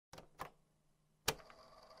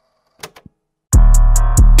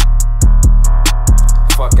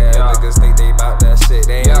about that shit.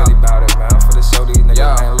 They ain't really about it, man. I'm finna show these niggas,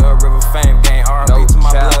 man. Lil River fame, gang R&B to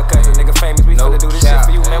my blood cousin. Nigga famous, we finna do this shit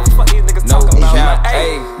for you, man. What the fuck these niggas talking about, man?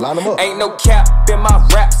 Ayy, line them up. Ain't no cap in my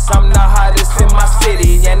raps. I'm the hottest in my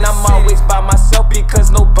city, and I'm always by myself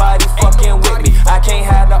because nobody fucking with me. I can't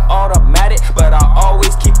have the automatic, but I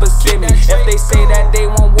always keep a semi. If they say that they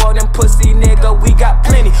want war, them pussy nigga, we got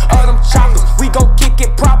plenty of them choppers. We gon' kick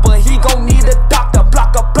it proper. He gon' need a doctor,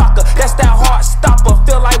 blocker. That's that heart stopper.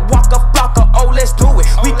 Feel like Waka Flocka. Oh, let's do it.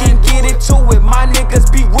 We can get into it. My niggas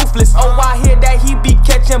be ruthless. Oh, I hear that he be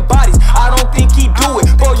catching bodies. I don't think he do it.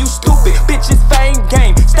 Boy, you stupid. Bitches fame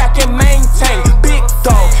game. Stack and maintain. Big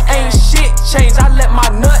dog. Ain't shit changed. I let my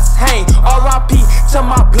nuts hang. R.I.P. to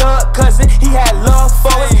my blood cousin. He had love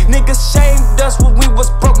for us. Niggas shamed us when we was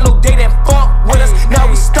broke. No, they didn't fuck with us. Now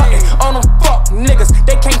we stuntin' on them fuck niggas.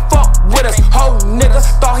 They can't fuck with us. Whole nigga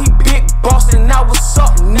thought he big boss, and now what's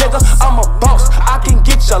up, nigga? I'm a boss. I can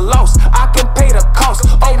get your loss. I can pay the cost.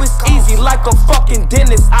 Oh, it's easy like a fucking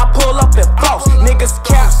dentist. I pull up and floss. Niggas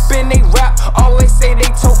cap, spin they rap. Always say they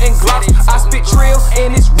totin' gloss. I spit trill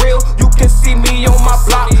and it's real. You can see me on my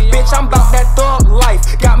block. Bitch, I'm bout that thug life.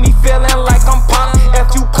 Got me feeling like I'm pop.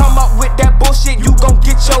 If you come up with that bullshit, you gon'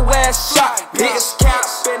 get your ass shot. Bitch, cap,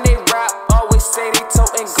 spin they rap. Always say they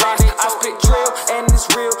totin' gloss. I spit trill and it's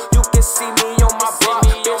real. You can see me on my block.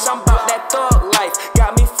 Bitch, I'm bout that thug life.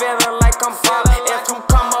 Got me feeling like I'm pop. If you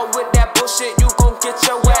come up with that bullshit, you gon' get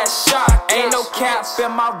your ass shot. Ain't no cap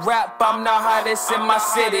in my rap. I'm the hottest in my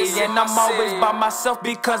city, and I'm always by myself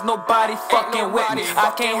because nobody fucking with me.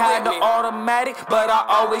 I can't hide the automatic, but I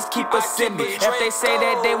always keep a semi. If they say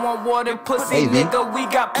that they want war, then pussy nigga, we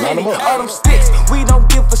got plenty of them sticks. We don't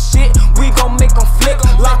give a shit. We gon' make them flip,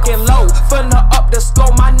 lock and low. Finna up the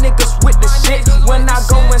score, my niggas with the shit. When I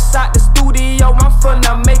go inside the studio, I'm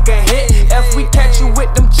finna make a hit. If we catch you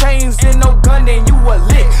with them chains and no gun, then you a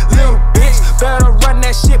lick. Little bitch, better run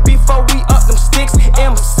that shit before we up them sticks.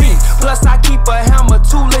 MC, plus I keep a hammer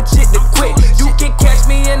too legit to quit. You can catch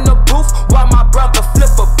me in the booth while my brother flip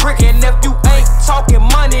a brick. And if you ain't talking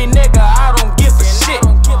money, nigga, I don't give a shit.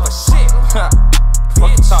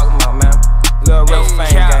 What you talking about, man? Lil Real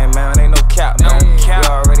Fame game, man. Ain't no cap, man. You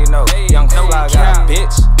already know. YoungFlyGuy,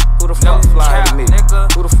 bitch. Who the fuck fly to me?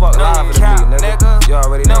 Who the fuck live to me, nigga? You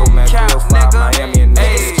already know, man. F.L.Y, Miami and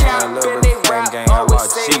Napster. Lil Real Fame game,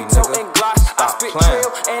 YFG, nigga. Stop playing.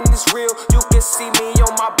 And it's real, you can see me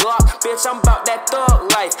on my block. Bitch, I'm bout that thug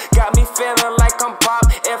life. Got me feeling like I'm pop.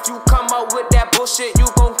 If you come up with that bullshit, you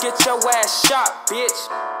gon' get your ass shot, bitch.